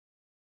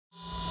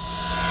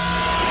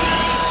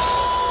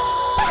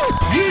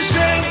You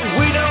say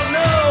we don't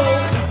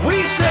know. We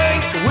say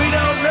we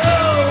don't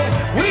know.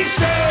 We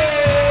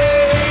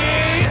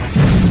say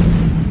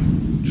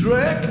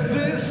track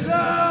this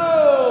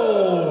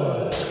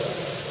out.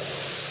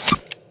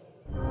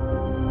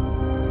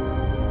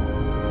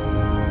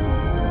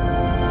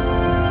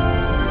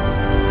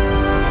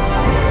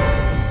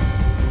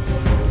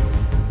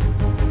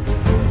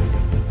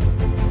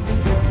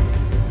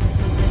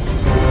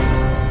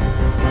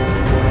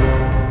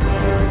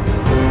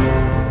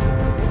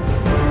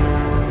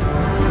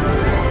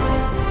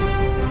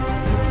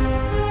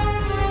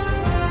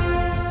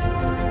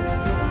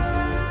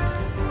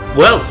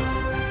 Well,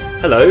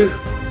 hello.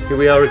 Here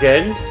we are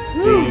again.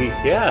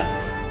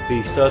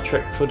 The Star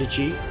Trek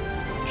Prodigy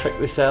Trek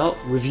This Out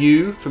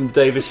review from the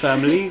Davis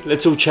family.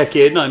 Let's all check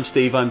in. I'm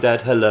Steve. I'm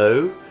Dad.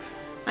 Hello.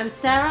 I'm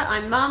Sarah,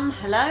 I'm Mum,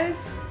 hello.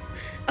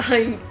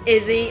 I'm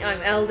Izzy,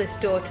 I'm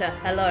eldest daughter,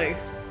 hello.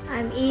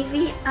 I'm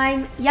Evie,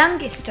 I'm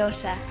youngest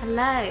daughter,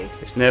 hello.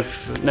 Is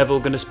Neville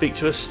going to speak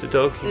to us? The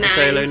dog. You Nah,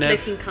 say hello, he's Nev.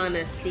 looking kind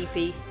of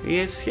sleepy, He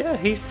is. Yeah,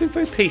 he's been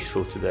very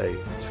peaceful today.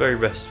 He's very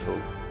restful.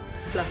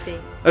 fluffy.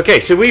 Okay,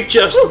 so we've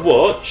just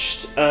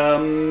watched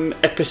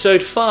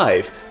episode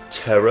 5,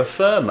 Terra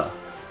Firma.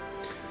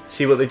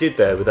 See what they did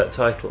there with that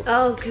title?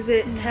 Oh, because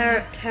it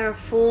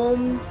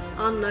terraforms, I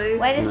don't know.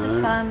 Where does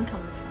the firm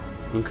come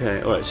from?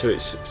 Okay, all right.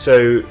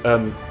 So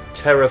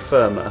terra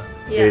firma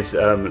Yeah. is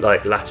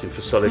like Latin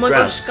for solid Oh my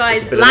ground. gosh, guys,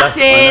 It's a bit of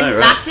Latin, I know, right?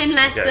 Latin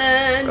lesson.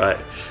 Okay, right,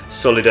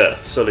 solid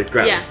earth, solid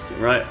ground. Yeah.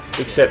 Right.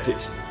 Except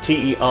it's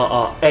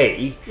Terra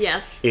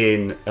Yes.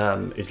 in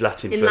is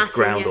Latin In for Latin,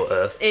 ground yes. or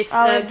earth. It's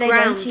Oh, they done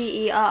ground.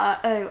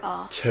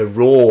 Terror.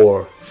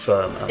 Terror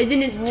firma.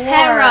 Isn't it War.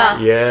 terror?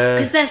 Yeah.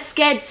 Because they're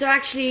scared, so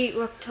actually,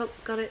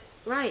 got it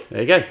right.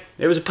 There you go.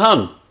 It was a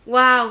pun.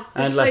 Wow,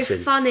 that's And so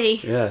Latin. funny.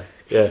 Yeah.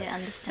 I Yeah. didn't A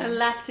understand.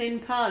 Latin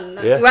pun.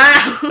 Yeah.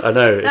 Wow. I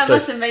know. It's That like,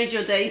 must have made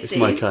your day, it's Steve.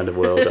 my kind of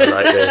world. I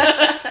like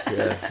this.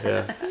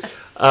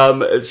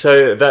 Yeah.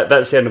 So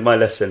that's the end of my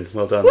lesson.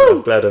 Well done. Woo.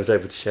 I'm glad I was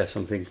able to share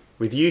something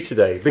with you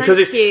today because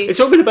Thank you. it's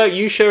all been about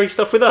you sharing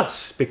stuff with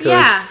us because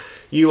Yeah.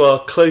 you are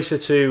closer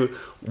to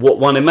what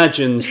one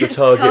imagines the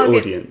target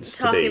audience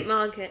to Target be.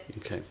 market.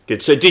 Okay,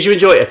 good. So did you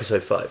enjoy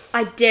episode 5?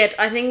 I did.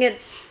 I think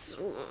it's.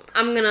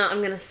 I'm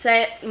gonna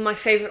say it. My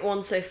favourite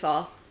one so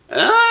far.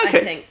 Ah, okay.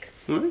 I think.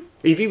 All right.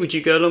 Evie, would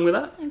you go along with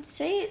that? I'd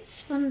say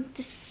it's one of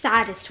the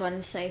saddest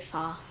ones so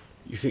far.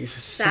 You think it's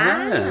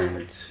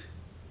Sad. sad?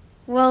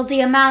 Well,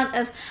 the amount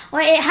of...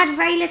 Well, it had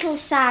very little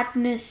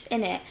sadness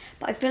in it,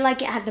 but I feel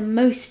like it had the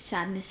most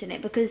sadness in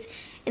it because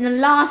in the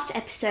last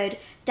episode,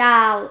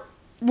 Dal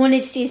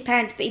wanted to see his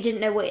parents, but he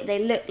didn't know what they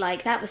looked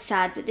like. That was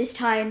sad, but this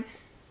time,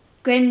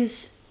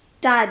 Gwyn's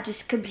dad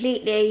just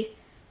completely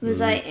was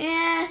like,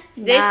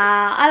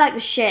 I like the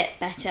shit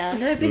better.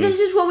 No, but this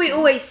is what we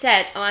always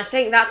said, and I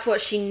think that's what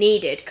she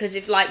needed. Because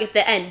if, like, at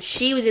the end,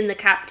 she was in the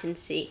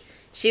captaincy,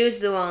 she was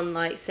the one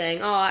like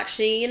saying, "Oh,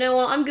 actually, you know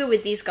what? I'm good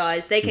with these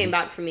guys. They came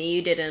back for me.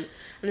 You didn't."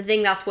 And I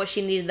think that's what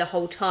she needed the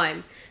whole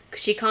time,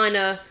 because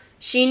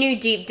she knew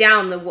deep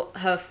down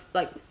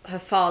that her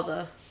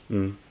father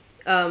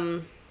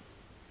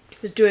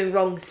was doing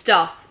wrong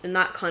stuff and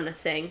that kind of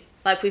thing.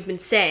 Like we've been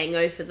saying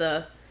over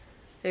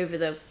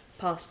the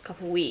past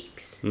couple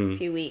weeks,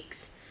 few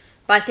weeks.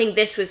 But I think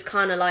this was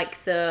kind of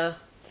like the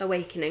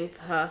awakening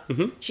for her.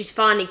 Mm-hmm. She's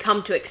finally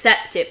come to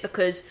accept it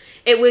because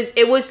it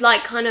was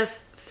like kind of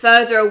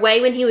further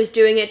away when he was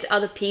doing it to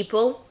other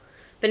people,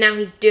 but now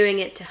he's doing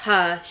it to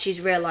her.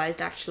 She's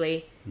realised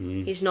actually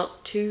he's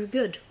not too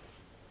good.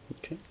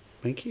 Okay,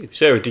 thank you.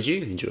 Sarah, did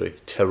you enjoy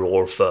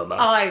Terror Firma?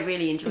 I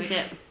really enjoyed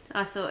it.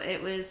 I thought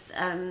it was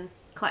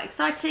quite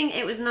exciting.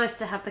 It was nice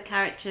to have the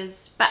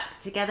characters back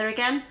together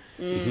again.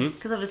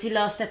 Because obviously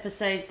last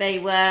episode they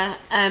were...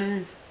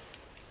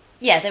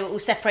 they were all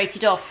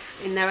separated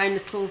off in their own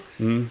little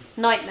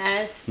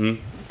nightmares.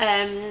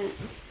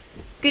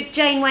 Good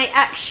Janeway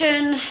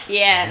action.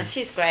 Yeah,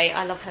 she's great.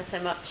 I love her so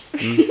much.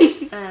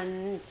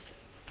 and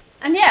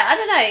yeah, I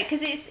don't know,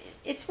 because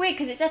it's weird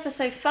because it's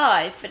episode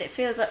 5, but it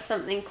feels like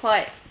something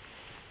quite,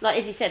 like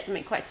Izzy said,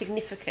 something quite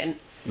significant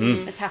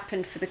has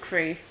happened for the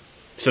crew.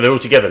 So they're all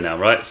together now,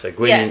 right? So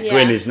Gwyn Yeah.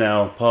 is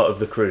now part of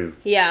the crew.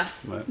 Yeah.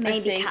 Right.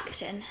 Maybe think.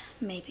 captain.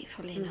 Maybe,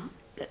 probably not.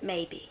 But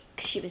maybe,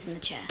 because she was in the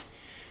chair.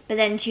 But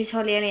then she was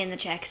probably only in the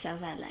chair because of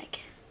her leg.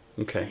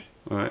 Okay,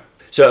 all right.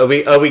 So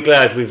are we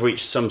glad we've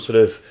reached some sort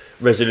of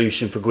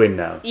resolution for Gwyn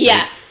now?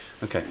 Yes.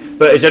 Okay,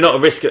 but is there not a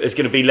risk that there's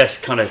going to be less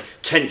kind of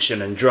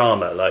tension and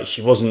drama? Like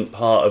she wasn't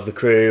part of the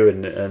crew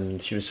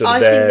and she was sort of I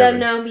there. think there'll and-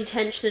 now be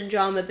tension and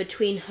drama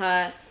between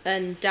her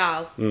and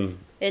Dal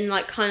in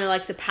like kind of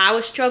like the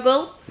power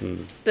struggle.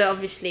 But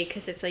obviously,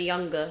 because it's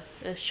a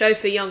show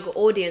for younger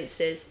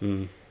audiences,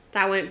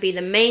 that won't be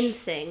the main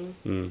thing.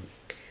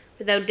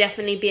 But there'll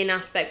definitely be an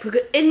aspect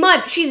because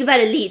she's a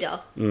better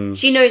leader.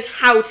 She knows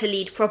how to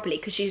lead properly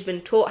because she's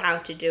been taught how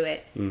to do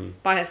it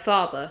by her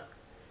father.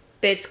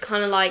 But it's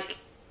kind of like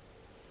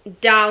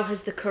Dal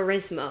has the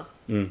charisma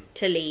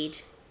to lead.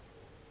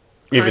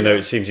 Even though kinda.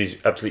 it seems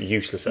he's absolutely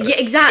useless at Yeah,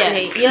 it.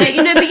 exactly. Yeah.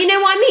 But you know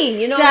what I mean.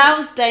 You know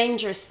Dal's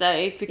dangerous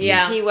though, because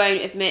Yeah. he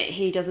won't admit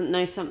he doesn't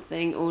know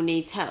something or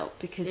needs help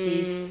because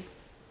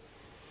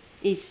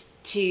he's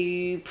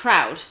too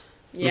proud.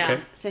 Yeah.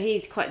 Okay. So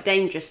he's quite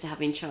dangerous to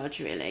have in charge,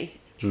 really.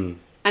 And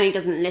he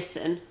doesn't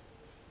listen.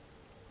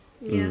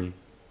 Yeah.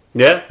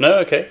 Yeah, no,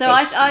 okay. So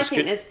That's I think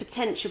good. there's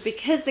potential,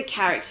 because the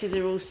characters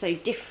are all so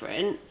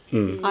different,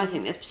 I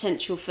think there's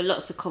potential for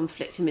lots of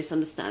conflict and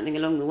misunderstanding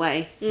along the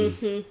way.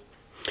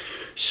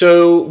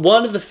 So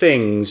one of the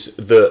things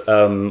that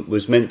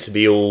was meant to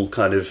be all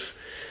kind of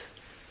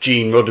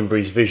Gene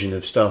Roddenberry's vision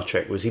of Star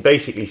Trek was he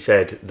basically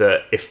said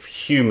that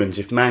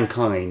if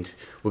mankind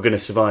were going to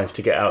survive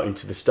to get out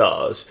into the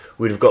stars,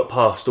 we'd have got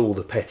past all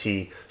the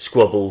petty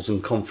squabbles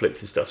and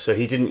conflicts and stuff. So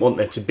he didn't want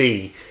there to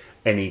be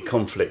any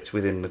conflict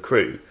within the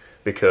crew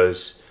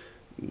because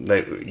they,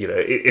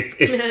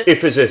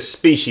 if as a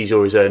species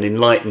or as an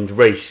enlightened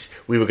race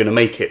we were going to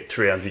make it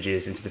 300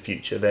 years into the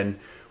future, then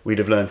we'd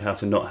have learned how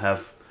to not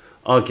have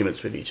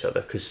arguments with each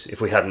other, because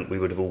if we hadn't, we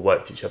would have all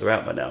wiped each other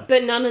out by now.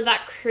 But none of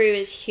that crew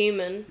is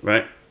human.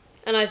 Right?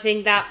 And I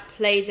think that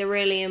plays a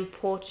really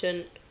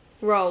important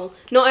role.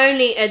 Not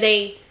only are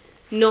they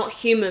not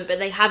human, but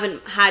they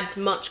haven't had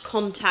much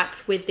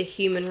contact with the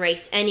human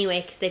race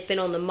anyway, because they've been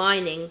on the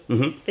mining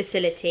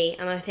facility,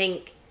 and I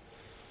think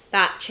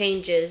that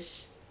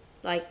changes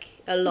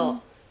like a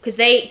lot. Because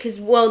they've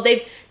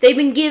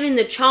been given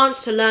the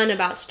chance to learn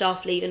about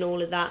Starfleet and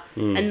all of that,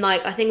 and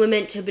like I think we're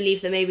meant to believe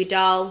that maybe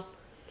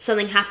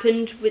something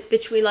happened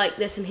between, like,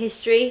 there's some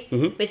history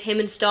with him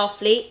and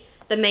Starfleet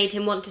that made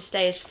him want to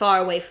stay as far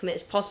away from it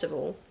as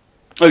possible.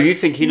 Oh, you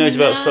think he knows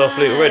about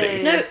Starfleet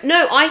already?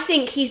 No, I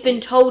think he's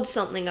been told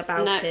something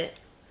about No. it.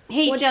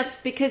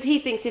 Because he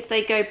thinks if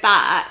they go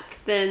back,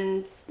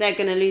 then they're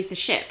going to lose the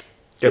ship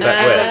Go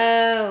back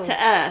where? Oh. to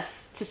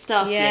Earth, to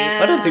Starfleet. Yeah.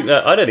 I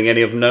don't think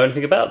any of them know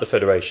anything about the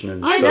Federation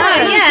and I Starfleet. know.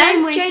 Yeah,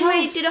 Janeway Janeway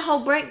told- did a whole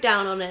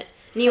breakdown on it.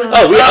 And he was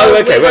Oh,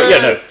 like, okay, we're right, yeah,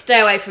 gonna no.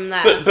 stay away from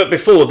that. But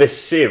before this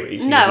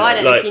series, No, I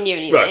don't think he knew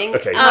anything. Right,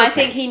 okay. And I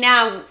think he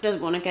now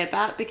doesn't want to go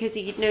back because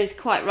he knows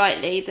quite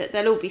rightly that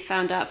they'll all be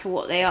found out for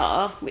what they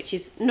are, which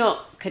is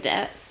not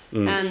cadets,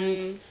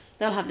 and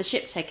they'll have the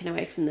ship taken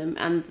away from them,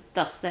 and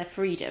thus their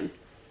freedom.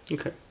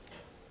 Okay.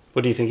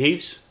 What do you think,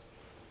 Eves?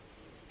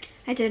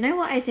 I don't know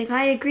what I think.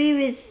 I agree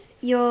with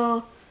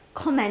your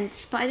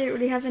comments, but I don't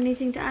really have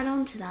anything to add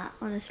on to that,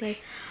 honestly.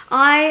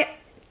 I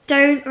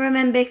don't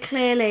remember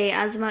clearly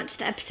as much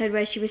the episode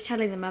where she was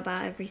telling them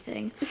about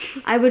everything.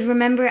 I would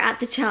remember it at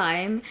the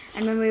time,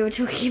 and when we were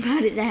talking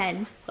about it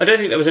then. I don't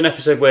think there was an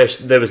episode where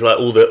there was like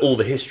all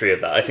the history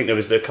of that. I think there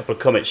was a couple of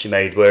comments she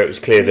made where it was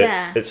clear that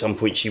Yeah. at some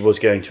point she was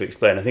going to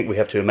explain. I think we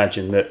have to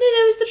imagine that No,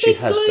 there was the she big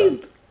has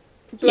globe. done.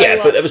 blow Yeah,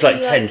 but up. that was like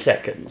She, 10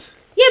 seconds.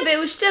 Yeah, but it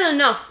was still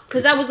enough,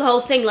 because that was the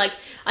whole thing. Like,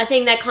 I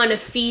think they're kind of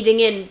feeding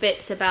in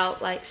bits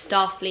about, like,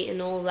 Starfleet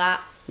and all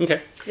that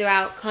Okay.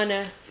 throughout, kind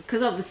of.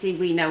 Because obviously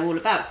we know all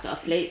about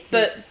Starfleet,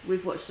 But- but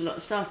we've watched a lot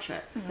of Star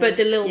Trek. So, But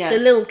the yeah.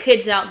 little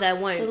kids out there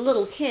The won't.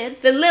 little kids.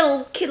 The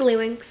little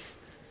kiddlywinks.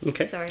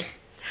 Okay. Sorry.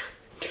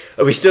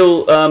 Are we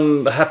still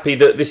happy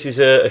that this is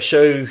a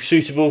show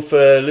suitable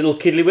for little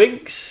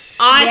kiddlywinks?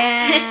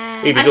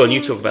 Yeah. Eva, go on,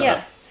 you talk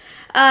about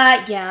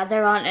that. Yeah,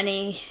 there aren't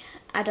any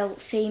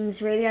adult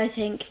themes really, I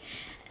think.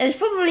 There's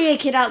probably a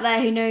kid out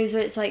there who knows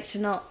what it's like to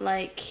not,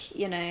 like,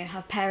 you know,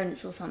 have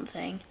parents or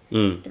something.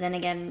 But then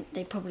again,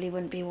 they probably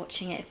wouldn't be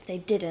watching it if they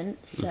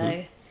didn't,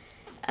 so...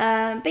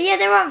 but yeah,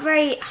 there aren't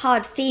very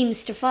hard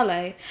themes to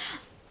follow.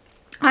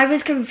 I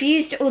was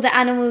confused at all the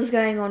animals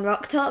going on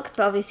Rock Talk,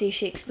 but obviously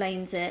she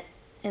explains it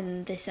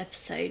in this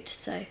episode,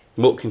 so...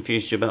 What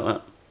confused you about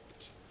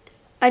that?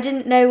 I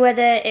didn't know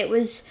whether it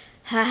was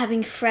her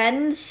having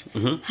friends,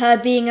 her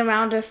being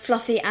around a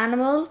fluffy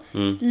animal,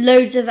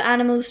 loads of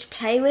animals to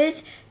play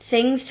with,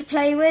 things to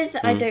play with.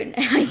 I don't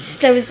know.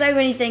 There were so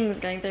many things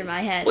going through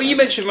my head. Well, you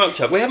mentioned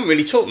Rocktuck. We haven't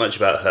really talked much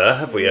about her,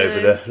 have we, over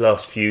the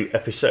last few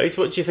episodes?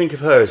 What do you think of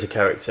her as a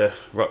character,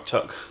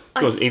 Rocktuck?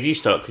 Go on, Eve, you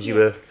start, because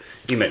you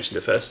mentioned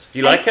it first. Do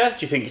you like her? Do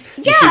you think?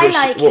 Do you Yeah, see I what,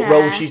 like what her.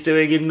 role she's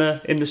doing in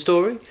the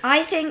story?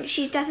 I think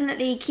she's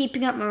definitely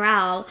keeping up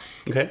morale,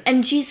 Okay.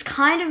 and she's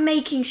kind of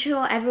making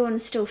sure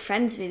everyone's still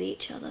friends with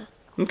each other.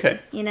 Okay.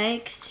 You know,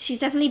 'cause she's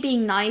definitely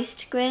being nice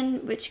to Gwyn,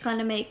 which kind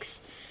of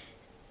makes...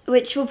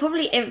 Which will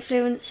probably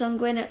influence on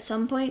Gwyn at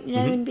some point, you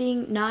know, in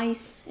being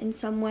nice in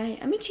some way.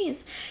 I mean,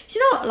 she's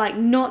not, like,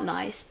 not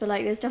nice, but,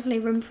 like, there's definitely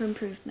room for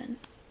improvement.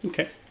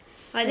 Okay.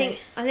 I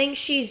think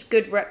she's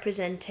good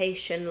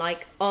representation,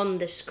 like, on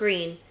the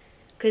screen,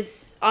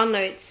 because I don't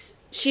know,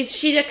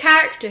 she's a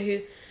character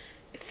who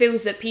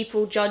feels that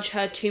people judge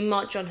her too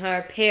much on her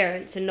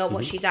appearance and not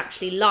what she's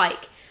actually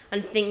like,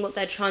 and think what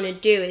they're trying to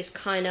do is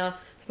kind of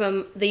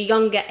from the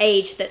younger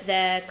age that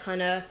they're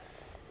kind of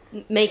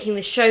making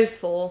the show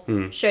for,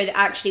 show that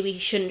actually we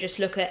shouldn't just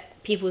look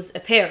at people's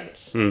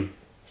appearance.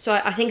 So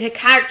I think her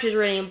character is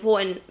really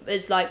important,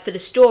 as like for the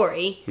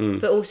story,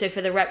 but also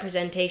for the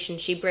representation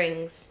she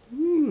brings,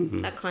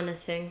 that kind of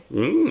thing.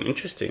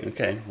 Interesting.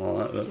 Okay.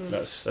 Well,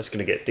 that's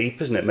going to get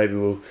deep, isn't it? Maybe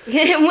we'll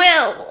It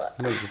will.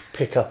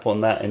 pick up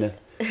on that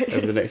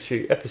over the next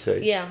few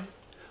episodes. Yeah.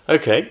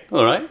 Okay.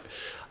 All right.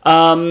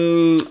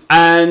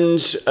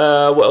 And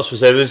what else was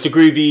there? There's the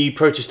groovy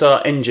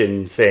Protostar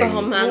engine thing.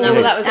 Oh man,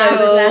 Ooh, that was that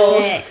was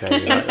cool. epic.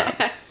 Okay, you like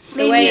that.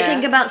 Made way me it-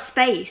 think about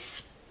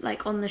space,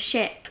 like on the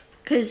ship,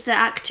 because the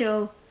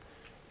actual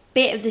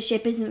bit of the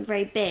ship isn't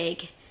very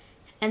big,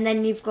 and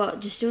then you've got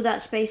just all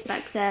that space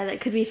back there that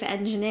could be for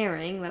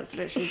engineering. That's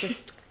literally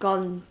just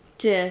gone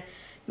to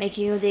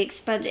making all the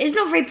expansion. It's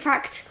not very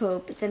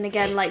practical, but then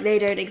again, like they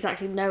don't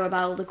exactly know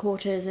about all the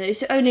quarters, and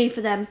it's only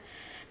for them.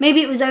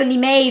 Maybe it was only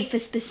made for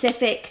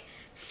specific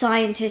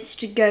scientists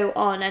to go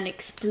on and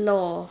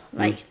explore,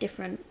 like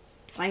different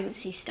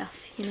sciencey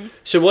stuff, you know.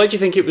 So why do you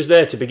think it was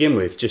there to begin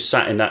with? Just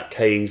sat in that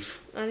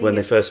cave I think when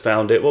they it- first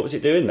found it. What was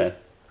it doing there?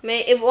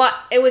 It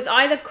was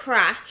either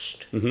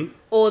crashed Mm-hmm.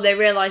 or they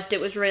realised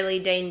it was really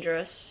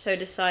dangerous, so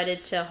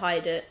decided to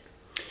hide it.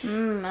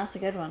 That's a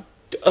good one.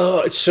 Do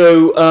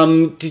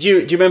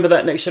you remember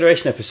that Next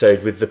Generation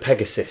episode with the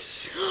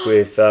Pegasus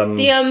with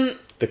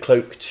the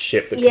cloaked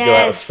ship that could go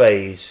out of Yes.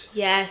 phase,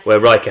 Yes. where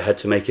Riker had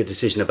to make a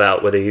decision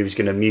about whether he was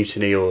going to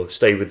mutiny or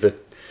stay with the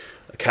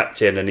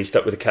captain, and he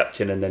stuck with the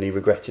captain, and then he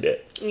regretted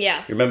it.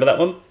 Yes. You remember that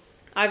one?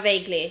 I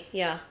vaguely,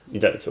 yeah.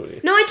 You don't at all, do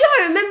you? No, I do.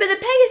 I remember the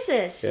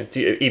Pegasus.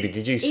 Yeah. Evie,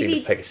 did you see the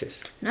Evie-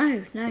 Pegasus?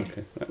 No.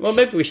 Okay. Well,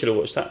 maybe we should have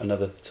watched that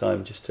another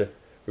time just to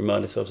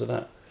remind ourselves of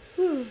that.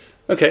 Hmm.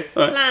 Okay,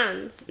 all right.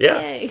 Plans. Yeah.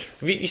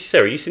 Yay.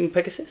 Sarah, you seen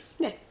Pegasus?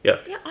 Yeah. Yeah.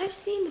 Yeah, I've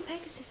seen the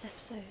Pegasus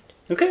episode.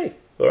 Okay,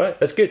 all right,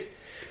 that's good.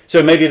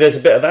 So maybe there's a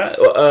bit of that.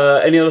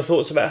 Any other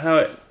thoughts about how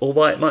it or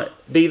why it might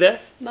be there?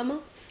 Mama?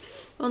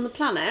 On the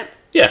planet?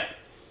 Yeah.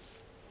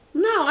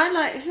 No, I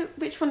like...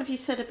 Which one of you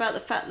said about the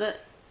fact that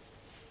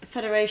the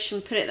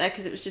Federation put it there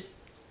because it was just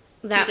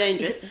too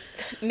dangerous?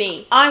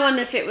 Me. I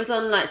wonder if it was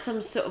on like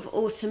some sort of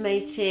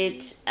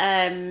automated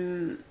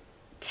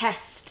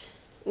test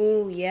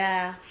Oh,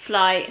 yeah.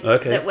 flight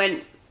Okay. that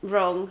went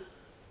wrong.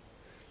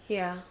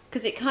 Yeah.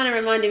 Because it kind of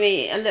reminded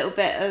me a little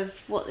bit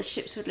of what the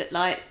ships would look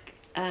like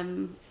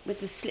with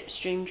the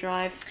slipstream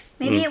drive.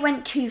 Maybe it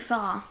went too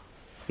far.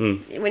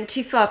 It went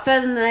too far,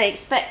 further than they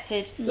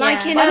expected.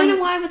 Like in, But I don't know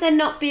why would there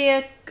not be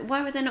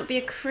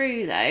a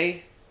crew though?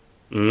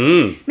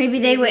 Maybe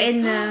they were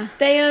in the.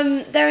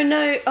 there are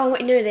no... Oh,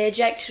 wait, no, they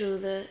ejected all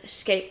the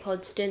escape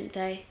pods, didn't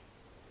they?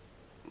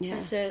 Yeah.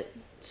 That's it.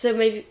 So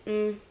maybe...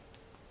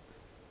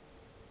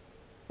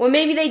 Or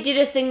maybe they did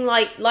a thing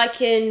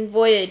like in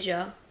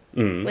Voyager,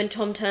 when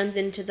Tom turns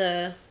into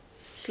the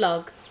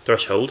slug.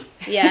 Threshold.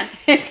 Yeah.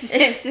 it's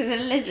the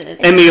lizard.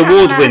 Emmy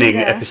Award-winning Salamander.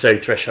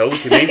 episode Threshold,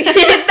 you mean?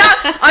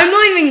 I'm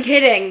not even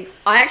kidding.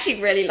 I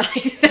actually really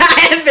like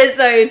that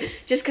episode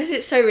just because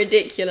it's so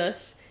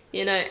ridiculous.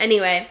 You know.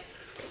 Anyway,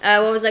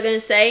 what was I going to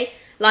say?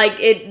 Like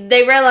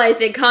they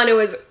realised it kind of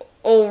was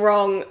all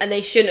wrong, and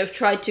they shouldn't have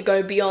tried to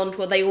go beyond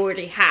what they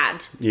already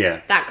had.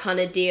 Yeah. That kind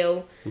of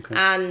deal. Okay.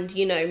 And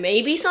you know,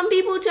 maybe some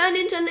people turned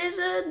into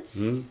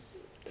lizards.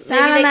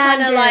 Maybe they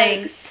kind of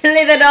like Salamanders.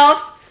 slithered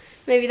off.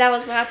 Maybe that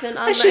was what happened.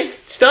 I It's don't know.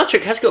 just Star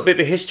Trek has got a bit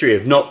of a history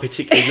of not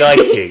particularly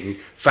liking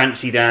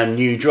fancy down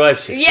new drive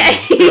systems,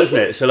 Yeah. doesn't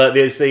it? So like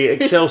there's the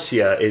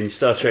Excelsior in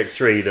Star Trek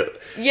 3 that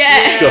Yeah.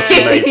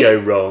 Scotty made go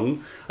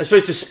wrong. I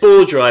suppose the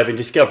Spore drive in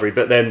Discovery,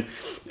 but then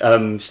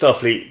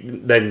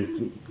Starfleet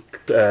then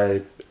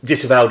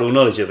disavowed all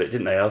knowledge of it,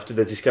 didn't they? After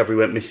the Discovery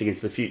went missing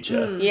into the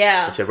future,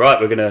 Yeah. they said, right,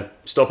 we're going to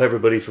stop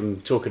everybody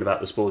from talking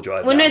about the Spore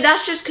drive. Well, now. no,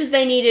 that's just because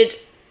they needed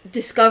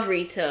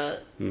Discovery to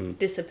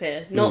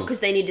disappear, not because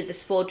they needed the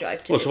Spore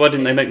drive to Well, so why disappear.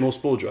 didn't they make more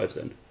Spore drives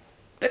then?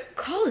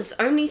 Because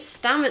only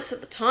Stamets at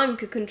the time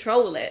could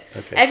control it.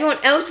 Okay. Everyone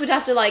else would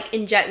have to, like,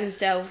 inject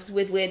themselves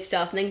with weird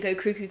stuff and then go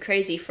cuckoo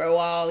crazy for a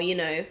while, you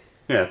know.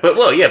 Yeah, but if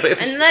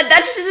And it's, that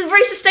just isn't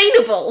very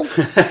sustainable.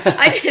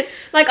 I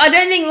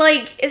don't think,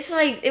 like, it's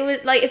like, it was,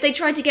 like, if they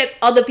tried to get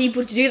other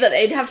people to do that,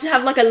 they'd have to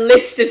have, like, a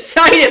list of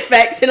side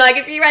effects, and, like,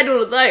 if you read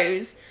all of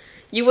those,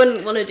 you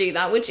wouldn't want to do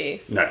that, would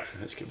you? no,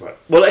 that's good. Right.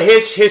 Well,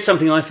 here's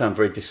something I found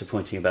very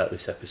disappointing about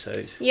this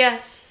episode.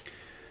 Yes.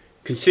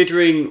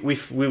 Considering we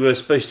were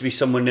supposed to be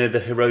somewhere near the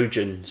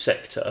Hirogen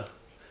sector,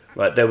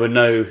 right? There were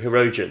no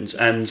Hirogens,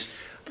 and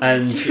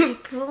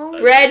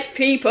Bread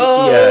people!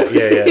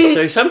 yeah.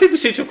 So some people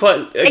seem to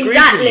quite agree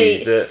Exactly. with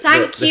you that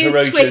Thank the you,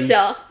 Hirogen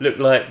Twitter. look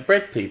like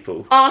bread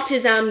people,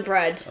 Artisan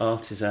bread.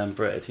 artisan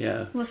bread.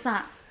 Yeah. What's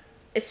that?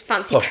 It's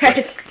fancy Puff bread. I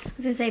was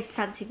gonna say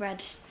fancy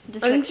bread. It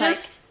just I'm looks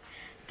just-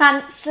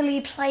 like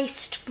fancily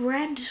placed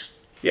bread.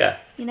 Yeah.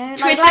 You know,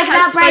 Twitter like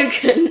has that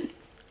bread,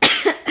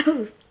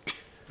 spoken.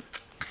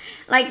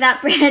 like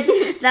that bread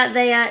that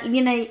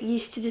they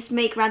used to just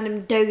make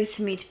random doughs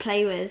for me to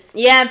play with.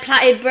 Yeah,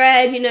 platted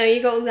bread, you know,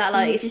 you got all that,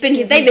 like, You it's just been,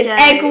 give they've me been dough.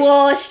 egg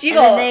washed, you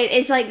And then got,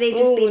 it's like they've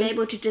just been Ooh.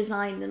 able to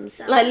design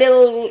themselves. like,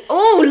 little,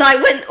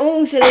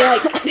 so they,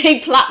 like, they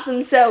plait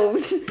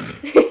themselves.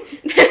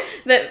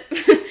 That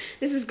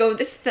this is go.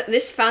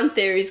 This fan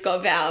theory's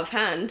got a bit out of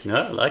hand. No,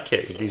 I like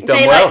it. You've done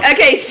They well. like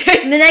okay, so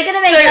No, they're gonna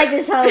make So- like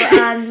this whole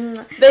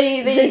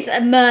this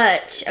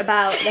merch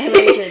about the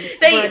Hirogens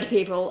bread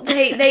people.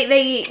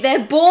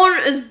 they're born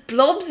as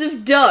blobs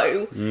of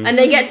dough, and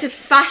they get to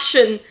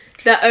fashion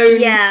their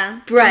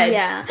own bread.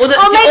 Yeah. Or the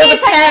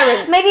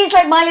parents. Maybe it's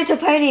like My Little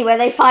Pony where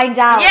they find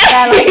out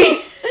Yeah. they're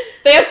like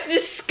They have to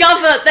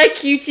discover their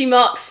cutie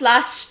mark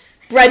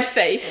 / bread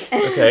face.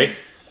 Okay.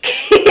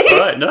 All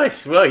right,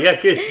 nice. Well, yeah,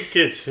 good.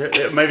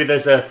 Maybe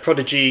there's a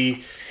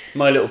Prodigy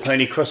My Little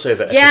Pony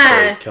crossover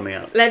episode coming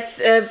out.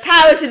 Let's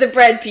power to the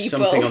bread, people.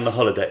 Something on the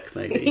holodeck,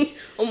 maybe.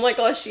 Oh my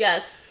gosh,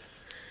 yes.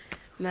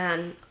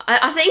 Man,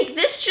 I think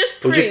this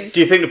just Well, proves...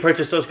 do you think the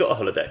Protostars got a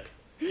holodeck?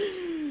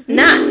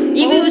 Nah,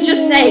 Evie was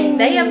just saying,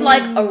 they have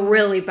like a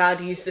really bad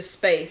use of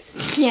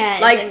space. yeah,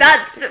 Like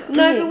that...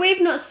 No, but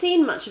we've not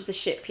seen much of the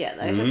ship yet,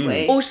 though, have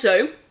we?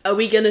 Also, are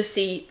we going to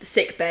see the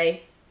sick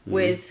bay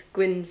with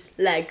Gwyn's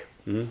leg?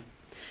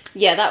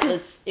 Yeah, that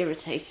was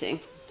irritating.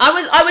 I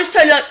was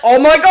totally like, oh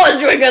my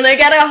gosh, we're going to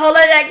get a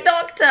holodeck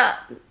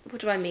doctor.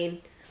 What do I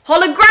mean?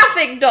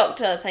 Holographic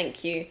doctor,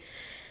 thank you.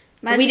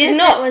 Imagine we did if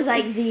not. It was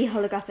like the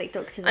holographic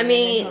doctor. I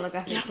mean,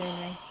 holographic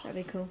Janeway.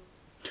 That'd be cool.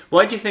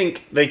 Why do you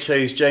think they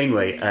chose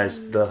Janeway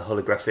as the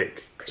holographic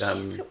She's so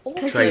awesome.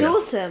 Because she's trainer?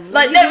 awesome.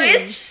 Like, What do you there mean?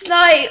 is just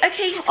like,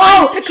 okay,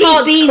 fine, Oh, Picard's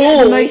she's been cool.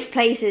 in the most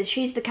places.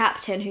 She's the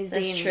captain who's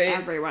That's been true.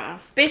 everywhere.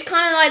 But it's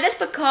kind of like, this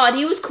Picard,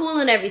 he was cool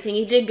and everything,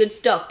 he did good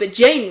stuff, but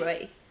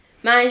Janeway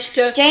managed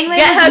to Janeway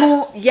get was her...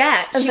 more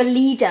Yeah, of a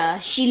leader.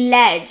 She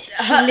led.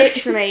 She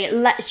literally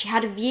she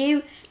had a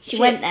view. She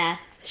went there.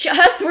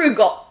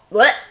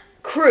 her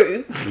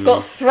crew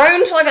got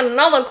thrown to like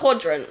another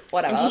quadrant,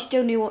 whatever. And she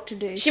still knew what to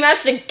do. She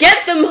managed to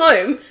get them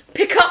home,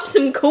 pick up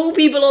some cool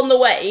people on the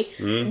way,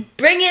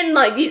 bring in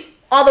like these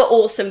other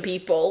awesome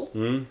people.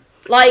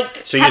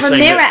 Like, So have you're a saying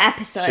mirror that-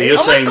 episode. So you're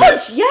oh my saying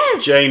gosh,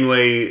 yes!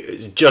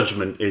 Janeway's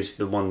judgment is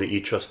the one that you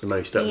trust the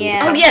most out of all the Yeah.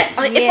 Oh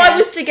captains. yeah, if I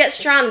was to get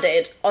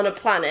stranded on a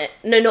planet,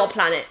 no, not a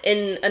planet,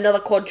 in another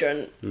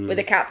quadrant with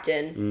a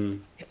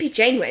captain, it'd be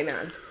Janeway,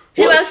 man.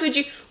 Who What- else would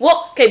you?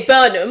 What? Okay,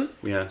 Burnham.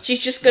 Yeah. She's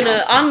just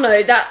gonna. I don't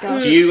know that. Do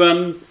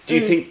you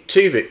think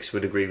Tuvix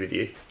would agree with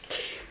you?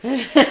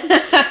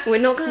 We're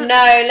not gonna.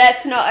 No,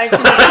 let's not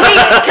open the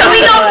Can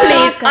we not,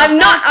 please? I'm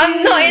not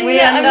in We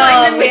the. are I'm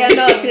not, in the we are mood.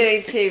 not doing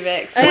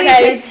Tuvix. We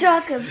Okay. could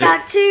talk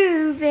about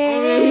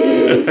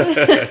Tuvix.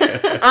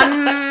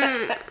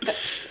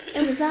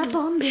 It was our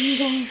bonding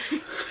day.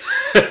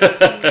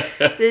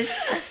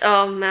 This.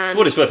 Oh man. For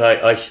what it's worth,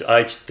 I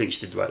think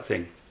she did the right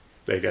thing.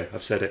 There you go,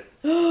 I've said it.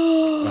 I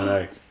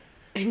know.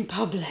 In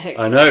public.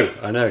 I know.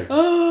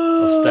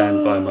 I'll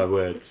stand by my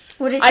words.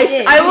 What did she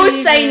do? I will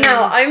say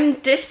now, I'm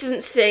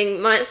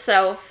distancing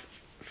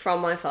myself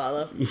from my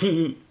father.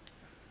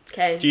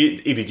 Okay.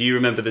 Evie, do you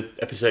remember the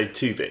episode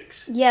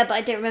Tuvix? Yeah, but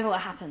I don't remember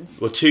what happens.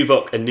 Well,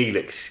 Tuvok and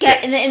Neelix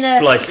Get get in the-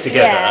 spliced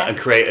together yeah. and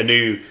create a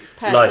new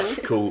person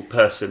called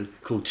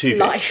Tuvix.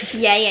 Life.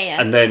 Yeah.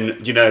 And then,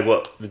 do you know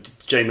what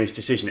Janeway's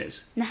decision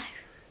is? No.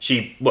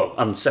 She,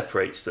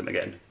 unseparates them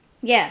again.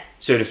 Yeah.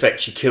 So in effect,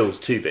 she kills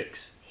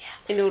Tuvix.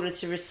 In order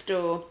to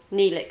restore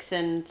Neelix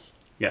and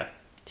Yeah.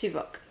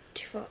 Tuvok.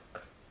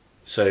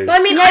 So But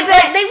I mean, No,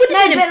 they would but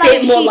have been a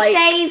bit more she like.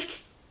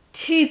 saved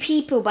 2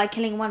 people by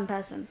killing 1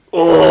 person.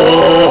 Trolley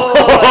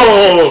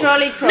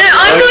No, problem.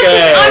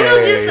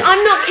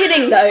 I'm not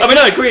kidding though. I mean,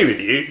 I agree with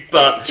you,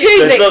 but Tuvix,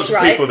 there's lots of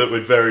right? people that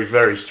would very,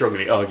 very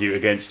strongly argue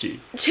against you.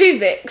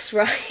 Tuvix,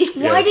 right?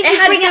 Why did It you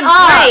had bring the it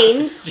up?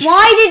 brains.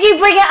 Why did you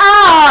bring it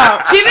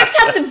up? Tuvix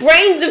had the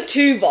brains of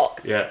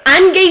Tuvok. Yeah.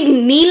 And gave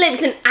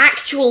Neelix an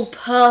actual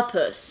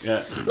purpose.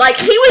 Yeah. Like,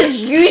 he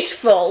was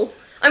useful.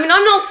 I mean,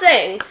 I'm not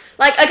saying,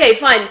 like, okay,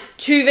 fine,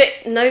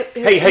 Tuvix, no,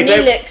 Hey,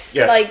 Neelix,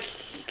 yeah. like,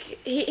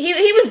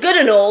 he was good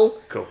and all.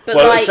 Cool. But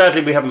Well, like, sadly,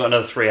 we haven't got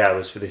another 3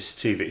 hours for this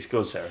Tuvix. Go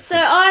on, Sarah. So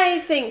I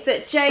think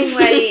that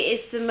Janeway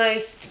is the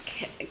most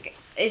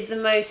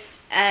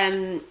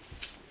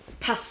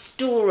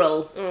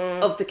pastoral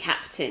of the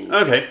captains.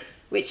 Okay.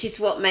 Which is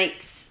what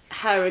makes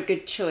her a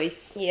good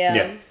choice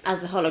Yeah.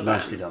 as the hologram.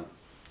 Nicely done.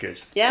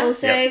 Good. Yeah.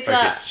 Also, Yeah,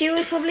 okay. she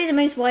was probably the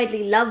most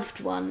widely loved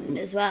one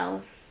as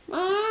well.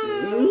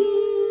 oh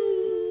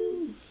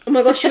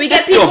my gosh, should we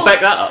get people... Go on,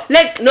 back that up.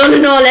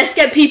 Let's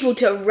get people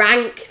to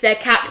rank their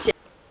captain.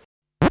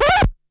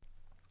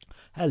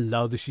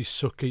 Hello, this is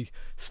Suki.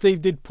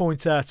 Steve did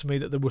point out to me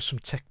that there were some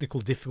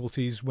technical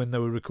difficulties when they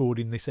were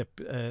recording this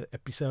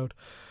episode.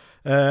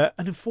 And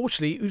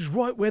unfortunately, it was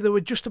right where they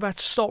were just about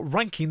to start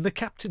ranking the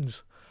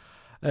captains.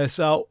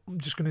 So I'm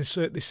just going to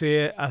insert this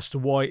here as to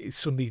why it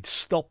suddenly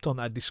stopped on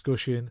that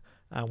discussion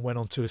and went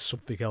on to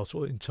something else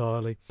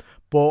entirely.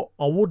 But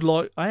I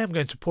am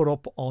going to put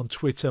up on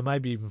Twitter,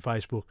 maybe even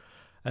Facebook,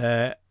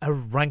 a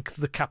rank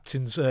the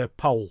captains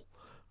poll.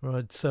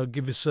 Right, so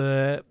give us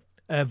a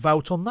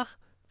vote on that.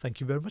 Thank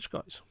you very much,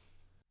 guys.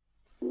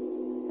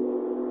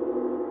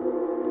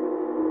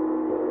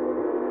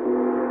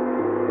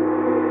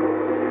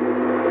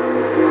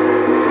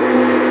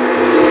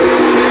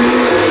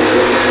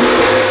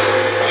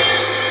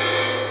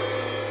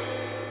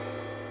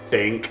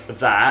 Think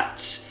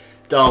that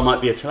Dahl might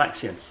be a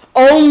Talaxian.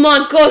 Oh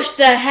my gosh,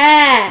 the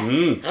hair!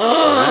 Yeah.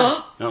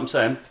 Know what I'm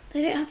saying?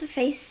 They don't have the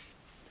face.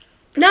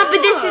 No,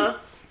 but this is...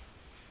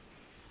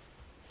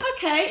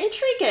 Okay,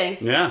 intriguing.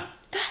 Yeah.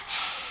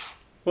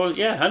 Well,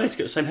 yeah, and he's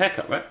got the same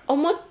haircut, right? Oh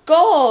my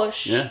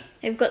gosh. Yeah.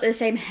 They've got the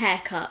same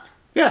haircut.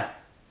 Yeah.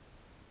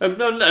 And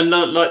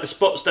like the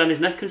spots down his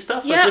neck and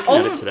stuff. Yeah, I was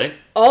looking at it today.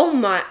 Oh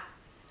my.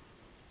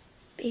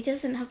 But he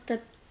doesn't have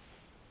the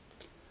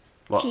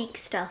What? cheek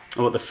stuff.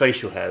 Oh, what, the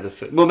facial hair?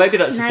 Well, maybe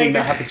that's the No, thing that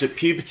the- happens at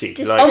puberty.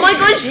 Just- like- Oh my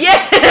gosh,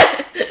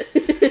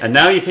 yeah. And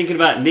now you're thinking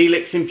about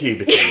Neelix in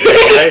puberty.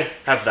 Okay?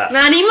 Have that.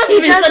 Man, he must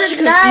have been such a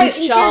confused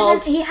he child.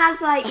 doesn't. He has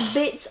like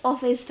bits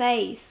off his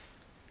face.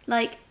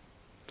 Like,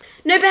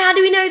 No, but how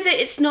do we know that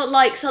it's not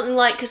like something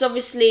like, because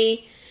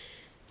obviously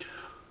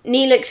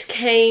Neelix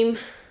came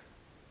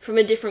from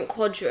a different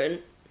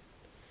quadrant,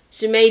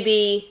 so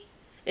maybe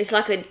it's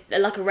like a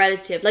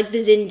relative, like the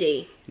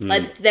Zindi.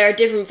 Like there are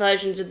different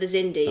versions of the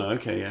Zindi, Oh,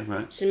 okay, yeah,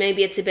 right. so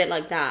maybe it's a bit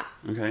like that.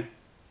 Okay.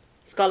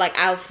 You've got like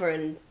Alpha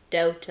and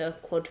Delta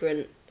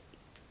quadrant.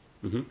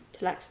 Mhm.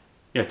 Telex.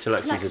 Yeah,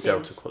 Telex is a Telexians.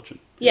 Delta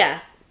quadrant. Yeah,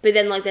 but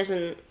then like there's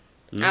an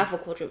Alpha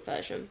quadrant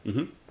version.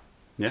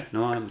 Yeah,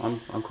 no,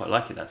 I'm quite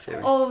liking that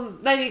theory. Or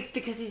maybe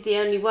because he's the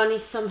only one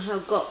he's somehow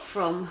got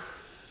from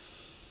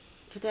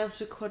the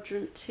Delta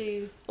Quadrant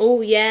to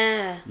Oh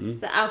yeah.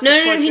 the Alpha No,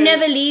 Quadrant. he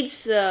never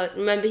leaves the.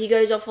 Remember, he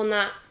goes off on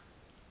that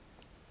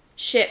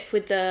ship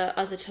with the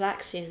other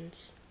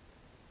Talaxians.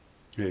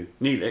 Who?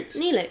 Neelix?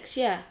 Neelix,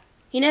 yeah.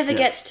 He never Yeah.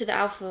 gets to the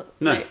Alpha.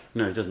 No, right.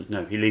 no, it doesn't.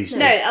 No, he leaves.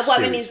 No, the what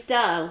I mean series. is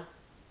Dal.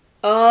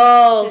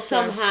 Oh, So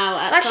sorry. somehow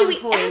at Actually,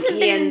 some it point hasn't he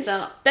been ends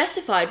up.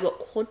 specified what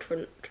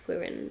quadrant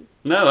we're in.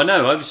 No, I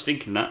know. I was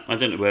thinking that. I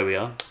don't know where we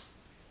are.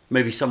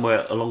 Maybe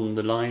somewhere along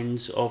the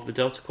lines of the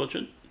Delta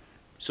Quadrant,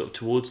 sort of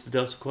towards the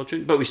Delta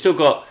Quadrant. But we still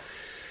got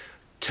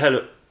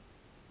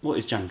What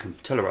is Jankum?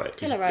 Tellarite.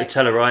 Tellarite. The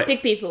Tellarite.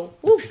 Pig people.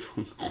 Woo.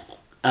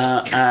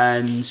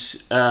 And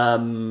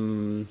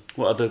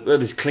what other? Oh,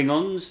 there's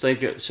Klingons. They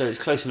get so it's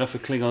close enough for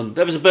Klingon.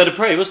 There was a bird of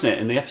prey, wasn't it,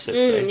 in the episode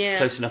today? yeah.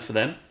 Close enough for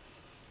them.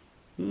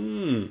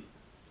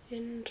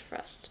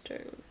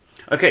 Interesting.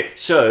 Okay,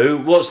 so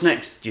what's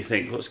next? Do you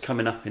think? What's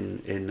coming up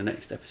in the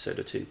next episode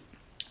or two?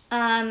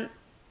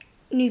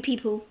 new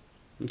people.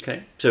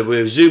 Okay, so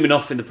we're zooming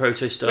off in the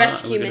Protostar. and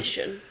Rescue we're gonna-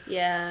 mission.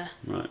 Yeah.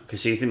 Right.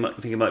 Because you think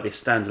it might be a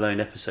standalone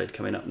episode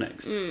coming up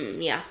next.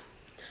 Yeah.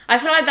 I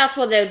feel like that's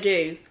what they'll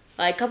do.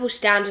 Like a couple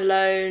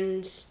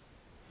standalones.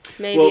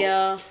 Maybe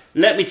Well,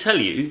 let me tell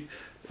you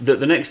that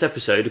the next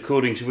episode,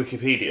 according to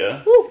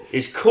Wikipedia, Woo.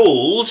 is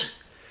called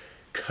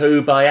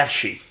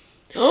Kobayashi.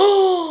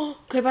 Oh,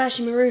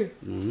 Kobayashi Maru.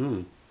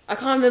 I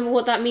can't remember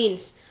what that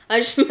means. I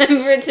just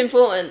remember it's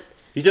important.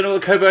 You don't know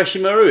what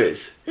Kobayashi Maru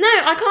is? No,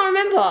 I can't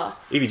remember.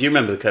 Evie, do you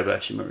remember the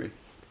Kobayashi Maru?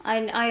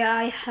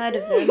 I heard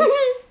of them.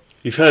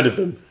 You've heard of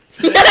them.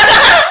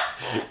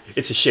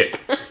 It's a ship.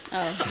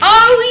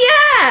 Oh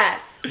yeah.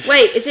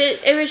 Wait, is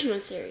it original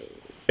series?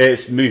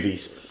 It's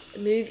movies. A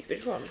movie?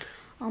 Which one?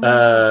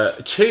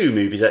 Two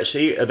movies,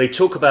 actually. They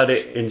talk about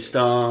it in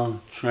Star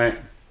Trek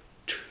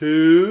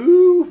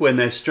 2 when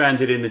they're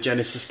stranded in the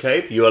Genesis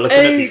cave. You are looking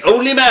at the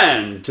only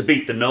man to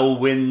beat the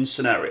no-win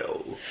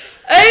scenario.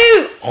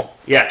 Oh.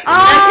 Yeah.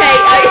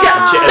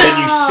 Okay. And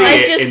then you see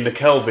I it just- in the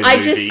Kelvin I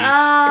movies. just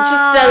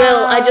a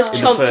little. I just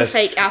In the chomped a first-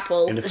 fake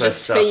apple in the first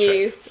just Star for Trek.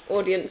 you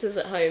audiences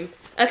at home.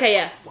 Okay,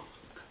 yeah.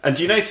 And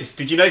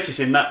did you notice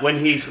in that when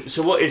he's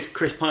so what is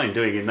Chris Pine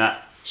doing in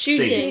that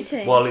Shooting.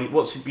 scene? While he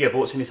what's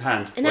in his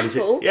hand? An What is it?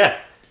 apple? Yeah,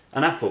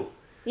 an apple.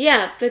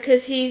 Yeah,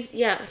 because he's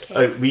okay.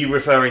 Oh, were you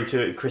referring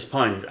to Chris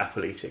Pine's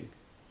apple eating?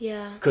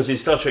 Yeah. Because in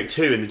Star Trek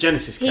 2 in the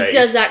Genesis He cave,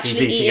 does actually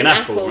he's eating eat an an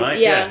apple, apple. right?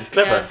 Yeah, It's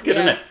clever. yeah, It's good,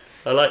 yeah. isn't it?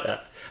 I like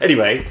that.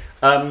 Anyway,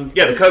 the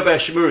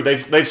Kobayashi Maru,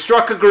 they've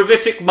struck a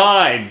gravitic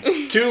mine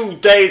 2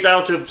 days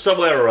out of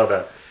somewhere or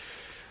other,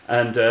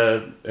 and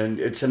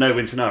it's a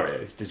no-win scenario.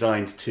 It's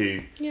designed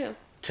to Yeah.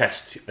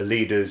 test a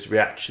leader's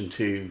reaction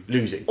to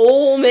losing.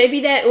 Or maybe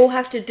they all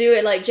have to do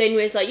it like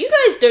Janeway's like, you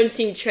guys don't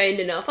seem trained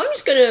enough. I'm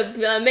just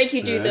gonna make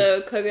you do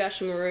the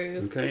Kobayashi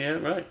Maru. Okay, yeah,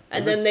 right.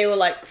 And then they will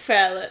like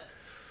fail it.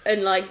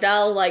 And like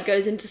Dal like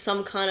goes into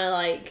some kind of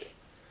like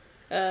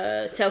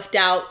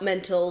self-doubt,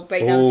 mental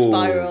breakdown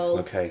spiral.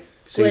 Okay,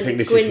 so you think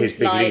this is Gwyn's his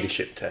big like-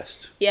 leadership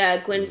test? Yeah,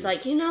 Gwyn's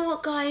like, you know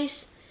what,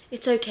 guys?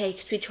 It's okay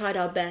because we tried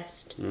our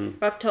best.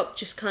 Ruktok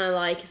just kind of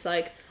like is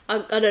like, I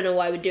don't know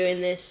why we're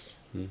doing this.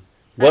 That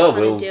Well,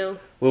 kinda deal.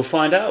 we'll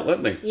find out,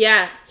 won't we?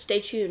 Yeah, stay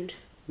tuned.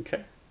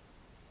 Okay.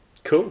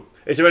 Cool.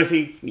 Is there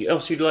anything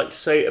else you'd like to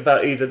say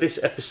about either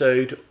this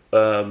episode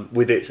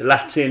with its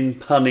Latin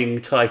punning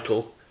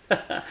title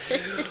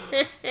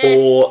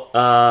or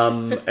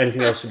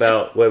anything else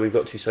about where we've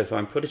got to so far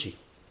in Prodigy?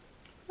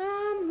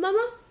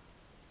 Mama?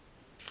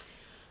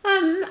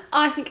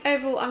 I think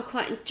overall I'm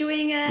quite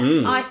enjoying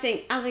it. I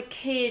think as a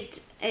kid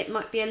it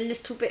might be a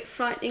little bit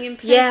frightening in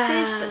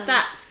places, Yeah. but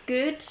that's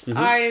good.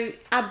 I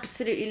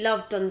absolutely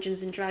loved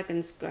Dungeons and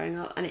Dragons growing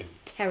up, and it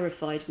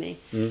terrified me.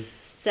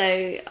 So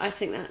I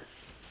think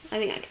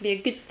that can be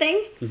a good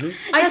thing.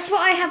 That's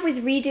what I have with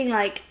reading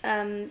like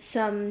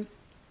some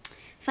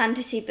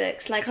fantasy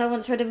books. Like I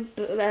once read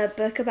a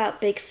book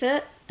about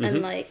Bigfoot,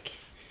 and like,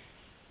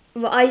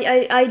 well,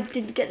 I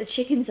didn't get the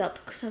chickens up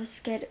because I was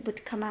scared it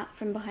would come out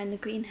from behind the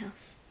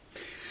greenhouse.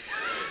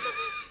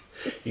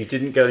 You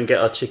didn't go and get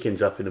our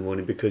chickens up in the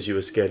morning because you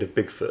were scared of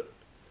Bigfoot.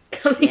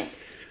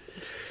 Yes.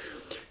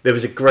 There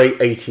was a great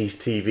 80s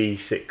TV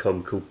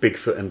sitcom called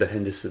Bigfoot and the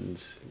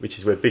Hendersons, which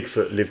is where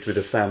Bigfoot lived with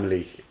a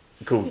family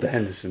called the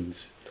Actually,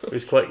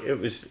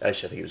 I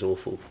think it was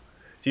awful.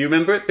 Do you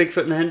remember it,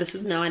 Bigfoot and the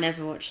Hendersons? No, I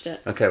never watched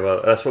it. Okay,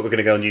 well, that's what we're going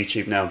to go on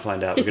YouTube now and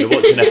find out. We're going to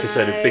watch an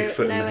episode of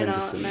Bigfoot and the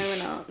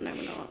Hendersons. No,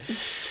 we're not.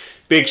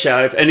 Big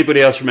shout. If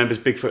anybody else remembers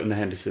Bigfoot and the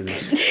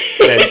Hendersons,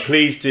 then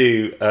please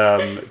do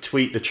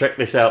tweet the Trek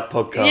This Out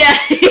podcast.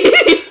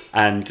 Yeah.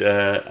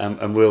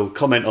 and we'll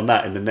comment on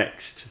that in the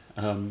next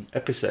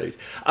episode.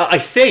 I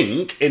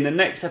think in the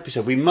next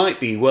episode we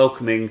might be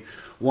welcoming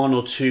one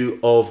or two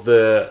of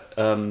the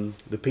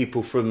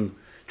people from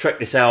Trek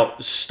This Out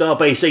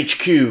Starbase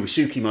HQ.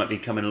 Suki might be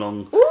coming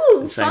along. Ooh,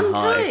 and saying fun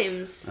hi.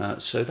 times.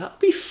 So that'd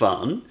be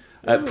fun.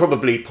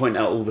 Probably point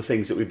out all the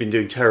things that we've been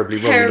doing terribly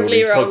wrong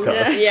Terribly in all wrong.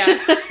 these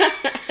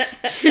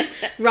podcasts. Yeah.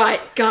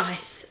 Right,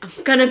 guys, I'm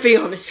gonna be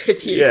honest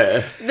with you.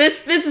 Yeah.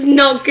 This is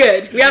not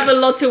good. We have a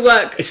lot to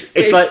work.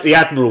 It's like the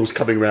Admiral's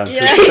coming round to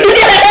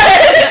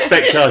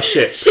inspect our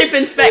ship. Ship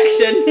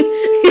inspection.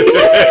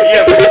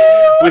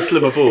 Yeah, whistle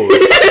them aboard.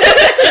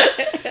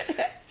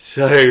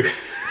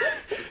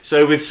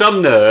 So with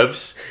some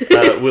nerves,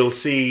 we'll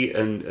see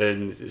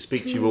and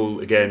speak to you all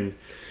again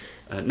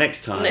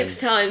next time. Next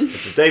time.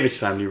 With the Davis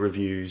Family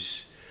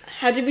reviews.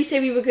 How did we say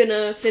we were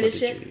gonna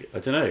finish it? Prodigy. I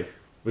don't know.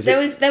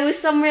 There was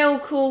some real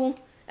cool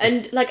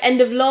and like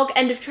end of log,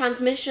 end of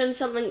transmission,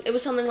 something. It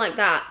was something like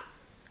that.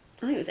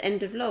 I think it was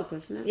end of log,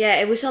 wasn't it? Yeah,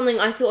 it was something.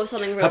 I thought of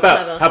something real How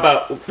clever.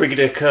 about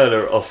Brigadier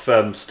Curler off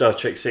Star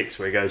Trek 6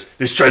 where he goes,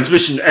 "This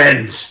transmission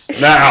ends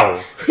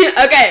now."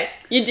 Okay,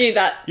 you do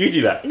that. You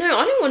do that. No,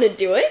 I don't want to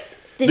do it.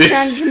 This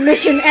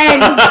transmission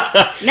ends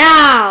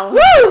now.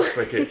 Woo!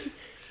 Wicked.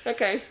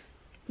 Okay.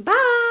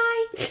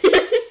 Bye.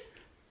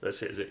 That's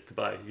it, is it?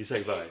 Goodbye. You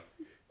say bye.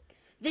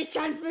 This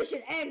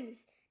transmission ends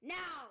now.